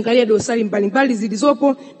 tuliangalia dosari mbalimbali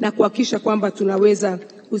zilizopo na kuhakikisha kwamba tunaweza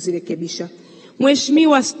kuzirekebisha.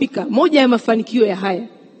 Mheshimiwa Spika, moja ya mafanikio ya haya,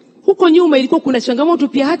 huko nyuma ilikuwa kuna changamoto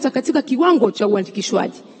pia hata katika kiwango cha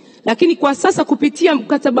uandikishwaji. Lakini kwa sasa kupitia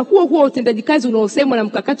mkataba huo wa utendaji kazi unaosemwa na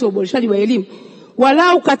mkakati wa uboreshaji wa elimu,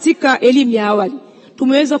 walau katika elimu ya awali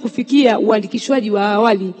tumeweza kufikia uandikishwaji wa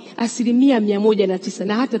awali 109%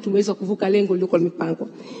 na hata tumeweza kuvuka lengo lililokuwa limepangwa.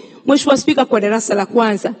 Mheshimiwa Spika, kwa darasa la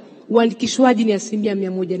kwanza uandikishwaji ni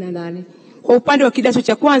 108%. Kwa upande wa kidato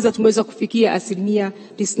cha kwanza tumeweza kufikia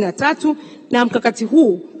 93%, na mkakati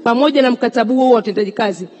huu pamoja na mkataba huo wa utendaji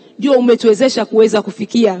kazi ndio umetuwezesha kuweza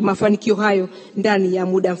kufikia mafanikio hayo ndani ya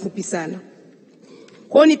muda mfupi sana.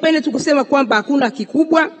 Kwa hiyo nipende tu kusema kwamba hakuna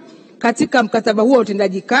kikubwa katika mkataba huo wa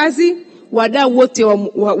utendaji kazi. Wadau wote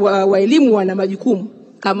wa elimu wana majukumu.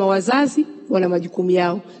 Kama wazazi wana majukumu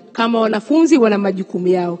yao, kama wanafunzi wana majukumu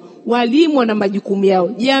yao, walimu wana majukumu yao,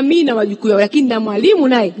 jamii na majukumu yao, lakini na mwalimu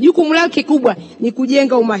naye jukumu lake kubwa ni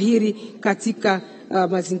kujenga umahiri katika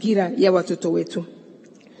mazingira ya watoto wetu.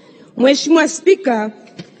 Mheshimiwa Spika,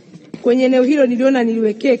 kwenye eneo hilo niliona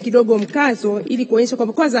niliwekee kidogo mkazo ili kuonyesha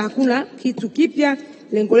kwamba kwanza hakuna kitu kipya.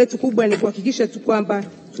 Lengo letu kubwa ni kuhakikisha tu kwamba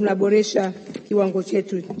tunaboresha kiwango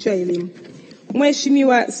chetu cha elimu.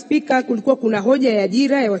 Mheshimiwa Spika, kulikuwa kuna hoja ya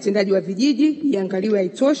ajira ya watendaji wa vijiji iangaliwe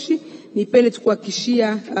haitoshi. Nipende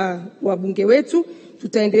tukuhakikishia wabunge wetu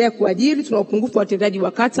tutaendelea kuajiri. Tuna upungufu wa watendaji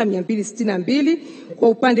wa kata 262. Kwa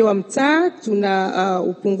upande wa mtaa tuna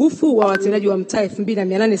upungufu wa watendaji wa mtaa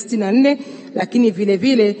 2864, lakini vile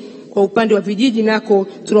vile kwa upande wa vijiji nako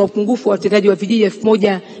tuna upungufu wa watendaji wa vijiji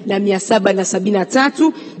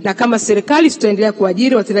 1773, na kama serikali tutaendelea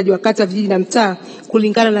kuajiri watendaji wa kata, vijiji na mtaa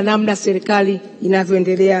kulingana na namna serikali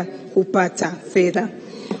inavyoendelea kupata fedha.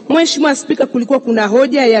 Mheshimiwa Spika, kulikuwa kuna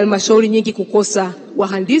hoja ya halmashauri nyingi kukosa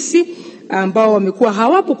wahandisi ambao wamekuwa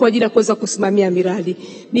hawapo kwa ajili ya kuweza kusimamia miradi.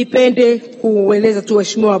 Nipende kueleza tu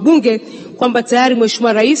waheshimiwa wabunge kwamba tayari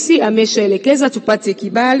Mheshimiwa Rais ameshaelekeza tupate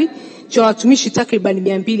kibali cha watumishi takriban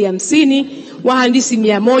 250, wahandisi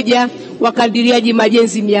 100, wakadiriaji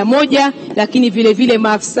majenzi 100, lakini vile vile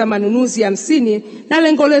maafisa manunuzi 50, na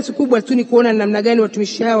lengo letu kubwa tu ni kuona namna gani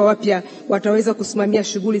watumishi hawa wapya wataweza kusimamia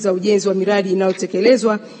shughuli za ujenzi wa miradi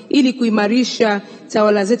inayotekelezwa ili kuimarisha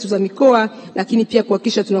tawala zetu za mikoa, lakini pia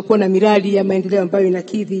kuhakikisha tunakuwa na miradi ya maendeleo ambayo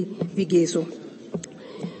inakidhi vigezo.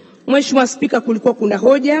 Mheshimiwa Spika, kulikuwa kuna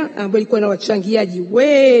hoja ambayo ilikuwa na wachangiaji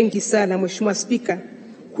wengi sana, Mheshimiwa Spika,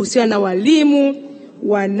 kuhusiana na walimu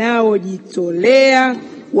wanaojitolea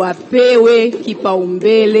wapewe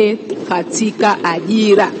kipaumbele katika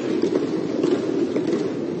ajira.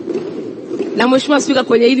 Na Mheshimiwa Spika,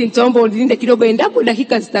 kwenye hili nitaomba unilinde kidogo, endapo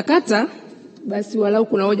dakika zitakata basi walau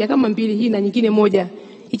kuna hoja kama mbili hii na nyingine moja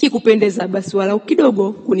ikikupendeza, basi walau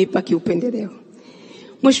kidogo kunipa kiupendeleo.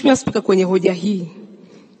 Mheshimiwa Spika, kwenye hoja hii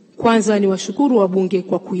kwanza ni washukuru wabunge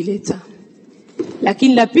kwa kuileta.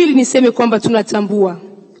 Lakini la pili niseme kwamba tunatambua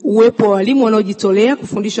uwepo wa walimu wanaojitolea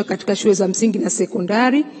kufundisha katika shule za msingi na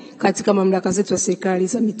sekondari katika mamlaka zetu za serikali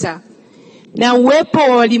za mitaa. Na uwepo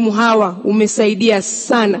wa walimu hawa umesaidia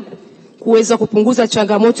sana kuweza kupunguza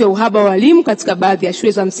changamoto ya uhaba wa walimu katika baadhi ya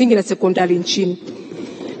shule za msingi na sekondari nchini.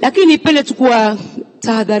 Lakini nipende tu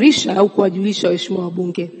kuwatahadharisha au kuwajulisha waheshimiwa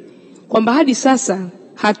wabunge kwamba hadi sasa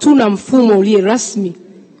hatuna mfumo ulio rasmi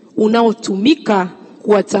unaotumika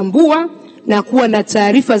kuwatambua na kuwa na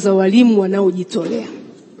taarifa za walimu wanaojitolea.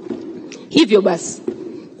 Hivyo basi,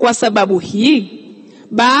 kwa sababu hii,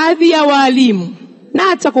 baadhi ya walimu na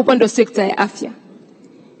hata kwa upande wa sekta ya afya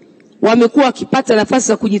wamekuwa wakipata nafasi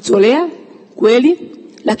za kujitolea kweli,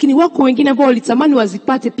 lakini wako wengine ambao walitamani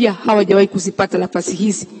wazipate pia hawajawahi kuzipata nafasi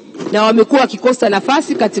hizi, na wamekuwa wakikosa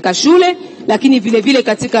nafasi katika shule, lakini vile vile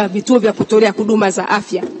katika vituo vya kutolea huduma za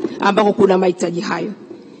afya ambako kuna mahitaji hayo.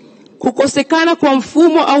 Kukosekana kwa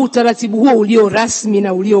mfumo au utaratibu huo ulio rasmi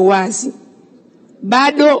na ulio wazi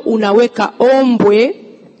bado unaweka ombwe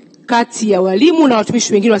kati ya walimu na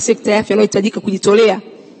watumishi wengine wa sekta ya afya wanaohitajika kujitolea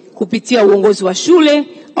kupitia uongozi wa shule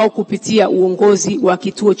au kupitia uongozi wa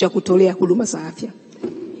kituo cha kutolea huduma za afya.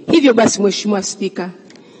 Hivyo basi, Mheshimiwa Spika,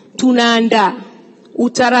 tunaandaa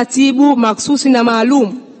utaratibu mahsusi na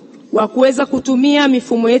maalum wa kuweza kutumia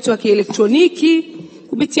mifumo yetu ya kielektroniki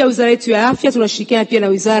kupitia wizara yetu ya afya. Tunashirikiana pia na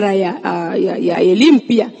wizara ya elimu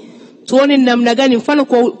pia. Tuone ni namna gani, mfano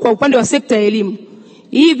kwa upande wa sekta ya elimu,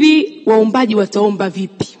 hivi waombaji wataomba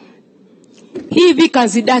vipi? Hivi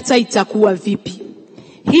kazi data itakuwa vipi?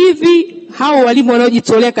 Hivi hao walimu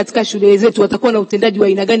wanaojitolea katika shule zetu watakuwa na utendaji wa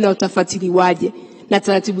aina gani na watafuatiliwaje, na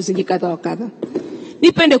taratibu zingine kadha wa kadha.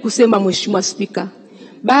 Nipende kusema Mheshimiwa Spika,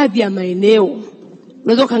 baadhi ya maeneo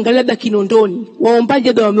unaweza kaangalia labda Kinondoni waombaji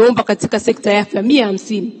labda wameomba katika sekta ya afya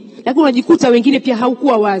 150, lakini unajikuta wengine pia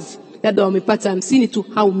haukuwa wazi, labda wamepata 50 tu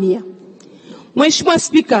au 100. Mheshimiwa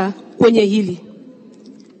Spika, kwenye hili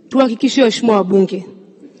tuhakikishie waheshimiwa wabunge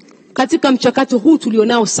katika mchakato huu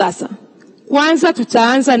tulionao sasa, kwanza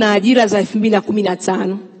tutaanza na ajira za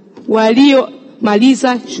 2015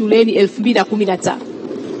 waliomaliza shuleni 2015.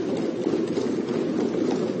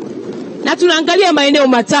 Na tunaangalia maeneo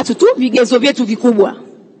matatu tu, vigezo vyetu vikubwa.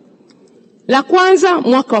 La kwanza,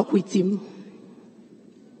 mwaka wa kuhitimu.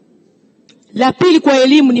 La pili, kwa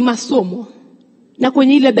elimu ni masomo. Na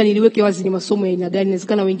kwenye hili labda niliweke wazi ni masomo ya aina gani,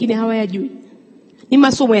 inawezekana wengine hawayajui. Ni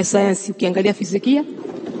masomo ya sayansi, ukiangalia fizikia,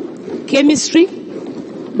 chemistry,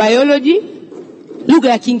 biology, lugha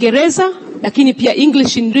ya Kiingereza, lakini pia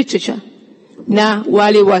English in literature, na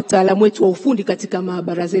wale wataalamu wetu wa ufundi katika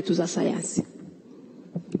maabara zetu za sayansi.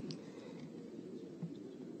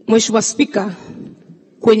 Mheshimiwa Spika,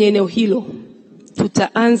 kwenye eneo hilo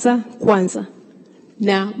tutaanza kwanza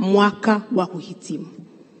na mwaka wa kuhitimu.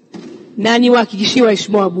 Na niwahakikishie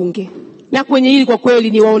waheshimiwa wabunge, na kwenye hili kwa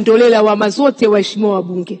kweli ni waondolee lawama zote waheshimiwa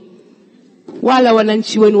wabunge, wala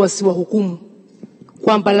wananchi wenu wasiwahukumu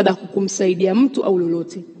kwamba labda kukumsaidia mtu au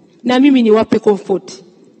lolote. Na mimi niwape comfort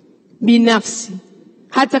binafsi,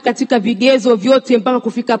 hata katika vigezo vyote mpaka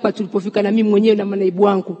kufika hapa tulipofika, na mimi mwenyewe na manaibu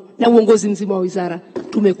wangu na uongozi mzima wa wizara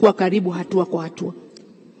tumekuwa karibu hatua kwa hatua.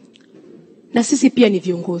 Na sisi pia ni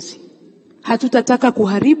viongozi, hatutataka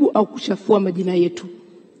kuharibu au kuchafua majina yetu.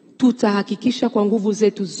 Tutahakikisha kwa nguvu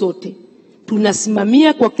zetu zote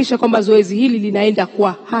tunasimamia kuhakikisha kwamba zoezi hili linaenda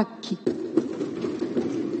kwa haki.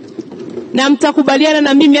 Na mtakubaliana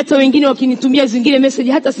na mimi, hata wengine wakinitumia zingine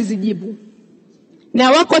message hata sizijibu.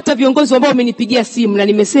 Na wako hata viongozi ambao wamenipigia simu na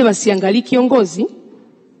nimesema siangalii kiongozi,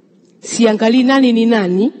 siangalii nani ni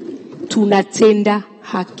nani, tunatenda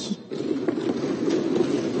haki.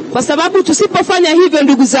 Kwa sababu tusipofanya hivyo,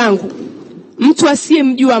 ndugu zangu, mtu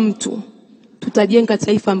asiyemjua mtu, tutajenga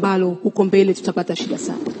taifa ambalo huko mbele tutapata shida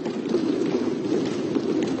sana.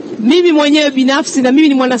 Mimi mwenyewe binafsi, na mimi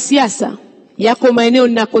ni mwanasiasa, yako maeneo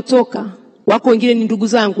ninakotoka, wako wengine ni ndugu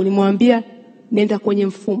zangu, nimwambia nenda kwenye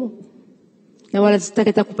mfumo. Na wala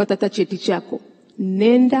sitaki kupata hata cheti chako,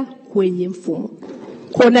 nenda kwenye mfumo.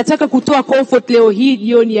 Kwa nataka kutoa comfort leo hii,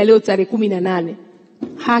 jioni ya leo tarehe 18,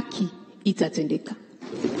 haki itatendeka.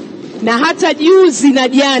 Na hata juzi na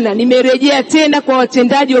jana nimerejea tena kwa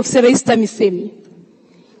watendaji wa ofisi ya Rais TAMISEMI,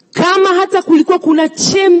 kama hata kulikuwa kuna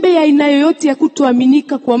chembe ya aina yoyote ya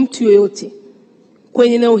kutoaminika kwa mtu yoyote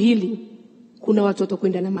kwenye eneo hili, kuna watu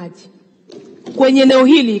watakwenda na maji. Kwenye eneo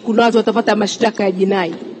hili kuna watu watapata mashtaka ya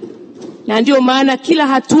jinai. Na ndio maana kila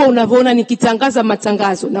hatua unavyoona nikitangaza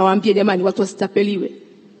matangazo, nawaambia jamani, watu wasitapeliwe.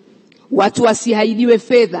 Watu wasihaidiwe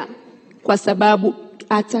fedha, kwa sababu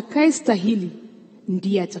atakayestahili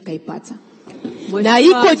ndiye atakayepata. Na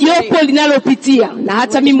iko jopo linalopitia, na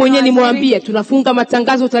hata mimi mwenyewe nimwambia tunafunga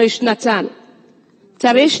matangazo tarehe 25.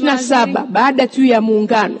 Tarehe 27 baada tu ya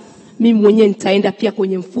muungano, mimi mwenyewe nitaenda pia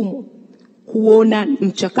kwenye mfumo kuona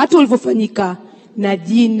mchakato ulivyofanyika na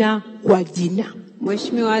jina kwa jina.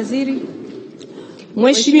 Mheshimiwa Waziri.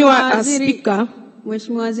 Mheshimiwa Spika.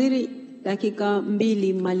 Mheshimiwa Waziri, dakika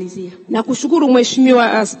 2 malizia. Nakushukuru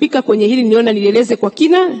Mheshimiwa Spika, kwenye hili niona nieleze kwa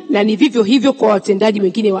kina, na ni vivyo hivyo kwa watendaji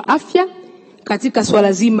wengine wa afya katika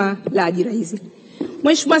swala zima la ajira hizi.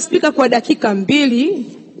 Mheshimiwa Spika, kwa dakika 2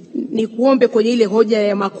 ni kuombe kwenye ile hoja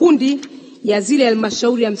ya makundi ya zile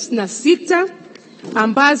halmashauri 56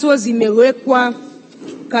 ambazo zimewekwa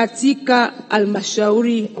katika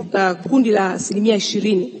halmashauri kundi la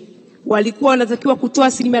 20%. Walikuwa wanatakiwa kutoa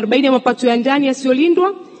 40% ya mapato ya ndani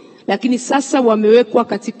yasiyolindwa, lakini sasa wamewekwa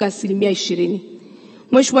katika 20%.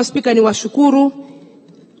 Mheshimiwa Spika, niwashukuru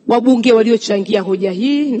wabunge waliochangia hoja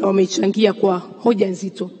hii, na wamechangia kwa hoja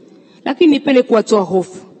nzito. Lakini nipende kuwatoa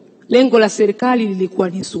hofu. Lengo la serikali lilikuwa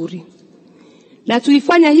nzuri, na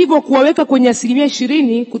tulifanya hivyo kuwaweka kwenye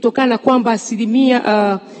 20% kutokana na kwamba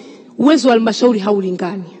uwezo wa halmashauri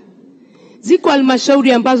haulingani. Ziko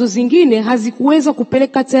halmashauri ambazo zingine hazikuweza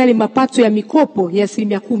kupeleka tayari mapato ya mikopo ya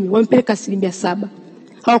 10%, wamepeleka 7%,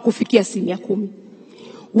 hawakufikia 10%.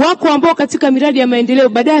 Wako ambao katika miradi ya maendeleo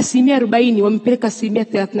baada ya 40% wamepeleka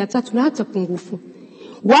 33% na hata pungufu.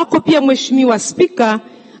 Wako pia Mheshimiwa Spika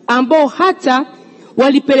ambao hata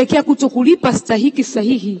walipelekea kutokulipa stahiki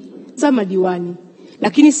sahihi za madiwani.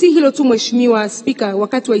 Lakini si hilo tu Mheshimiwa Spika,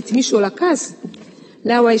 wakati wa hitimisho la kazi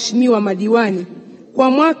la waheshimiwa madiwani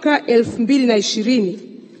kwa mwaka 2020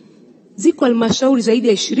 ziko halmashauri zaidi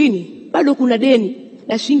ya 20 bado kuna deni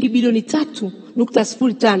la shilingi bilioni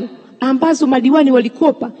 3.05 ambazo madiwani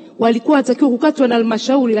walikopa, walikuwa watakiwa kukatwa na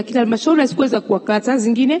halmashauri, lakini halmashauri hazikuweza kuwakata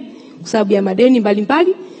zingine kwa sababu ya madeni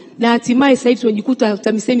mbalimbali, na hatimaye sasa hivi tunajikuta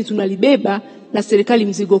TAMISEMI tunalibeba na serikali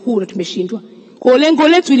mzigo huu na tumeshindwa. Kwa lengo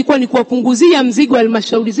letu ilikuwa ni kuwapunguzia mzigo wa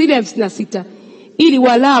halmashauri zile 56 ili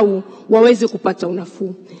walau waweze kupata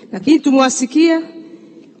unafuu. Lakini tumewasikia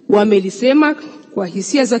wamelisema kwa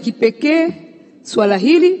hisia za kipekee swala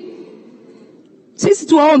hili. Sisi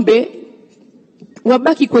tuwaombe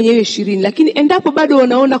wabaki kwenye hiyo 20, lakini endapo bado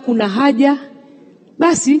wanaona kuna haja,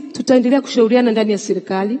 basi tutaendelea kushauriana ndani ya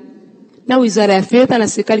serikali na Wizara ya Fedha na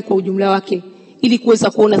serikali kwa ujumla wake ili kuweza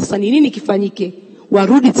kuona sasa ni nini kifanyike.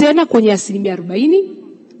 Warudi tena kwenye 40%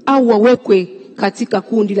 au wawekwe katika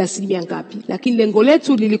kundi la 10% ngapi. Lakini lengo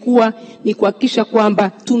letu lilikuwa ni kuhakikisha kwamba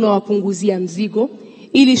tunawapunguzia mzigo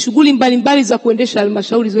ili shughuli mbalimbali za kuendesha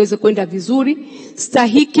halmashauri ziweze kwenda vizuri,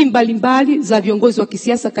 stahiki mbalimbali za viongozi wa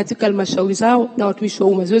kisiasa katika halmashauri zao na watumishi wa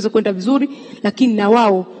umma ziweze kwenda vizuri, lakini na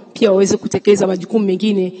wao pia waweze kutekeleza majukumu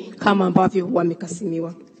mengine kama ambavyo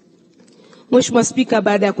wamekasimiwa. Mheshimiwa Spika,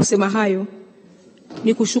 baada ya kusema hayo,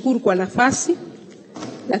 ni kushukuru kwa nafasi,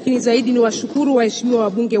 lakini zaidi ni washukuru waheshimiwa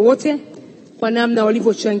wabunge wote kwa namna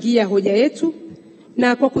walivyochangia hoja yetu,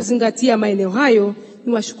 na kwa kuzingatia maeneo hayo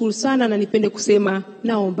niwashukuru sana, na nipende kusema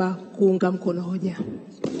naomba kuunga mkono hoja.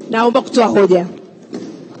 Naomba kutoa hoja.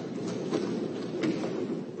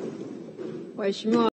 Waheshimiwa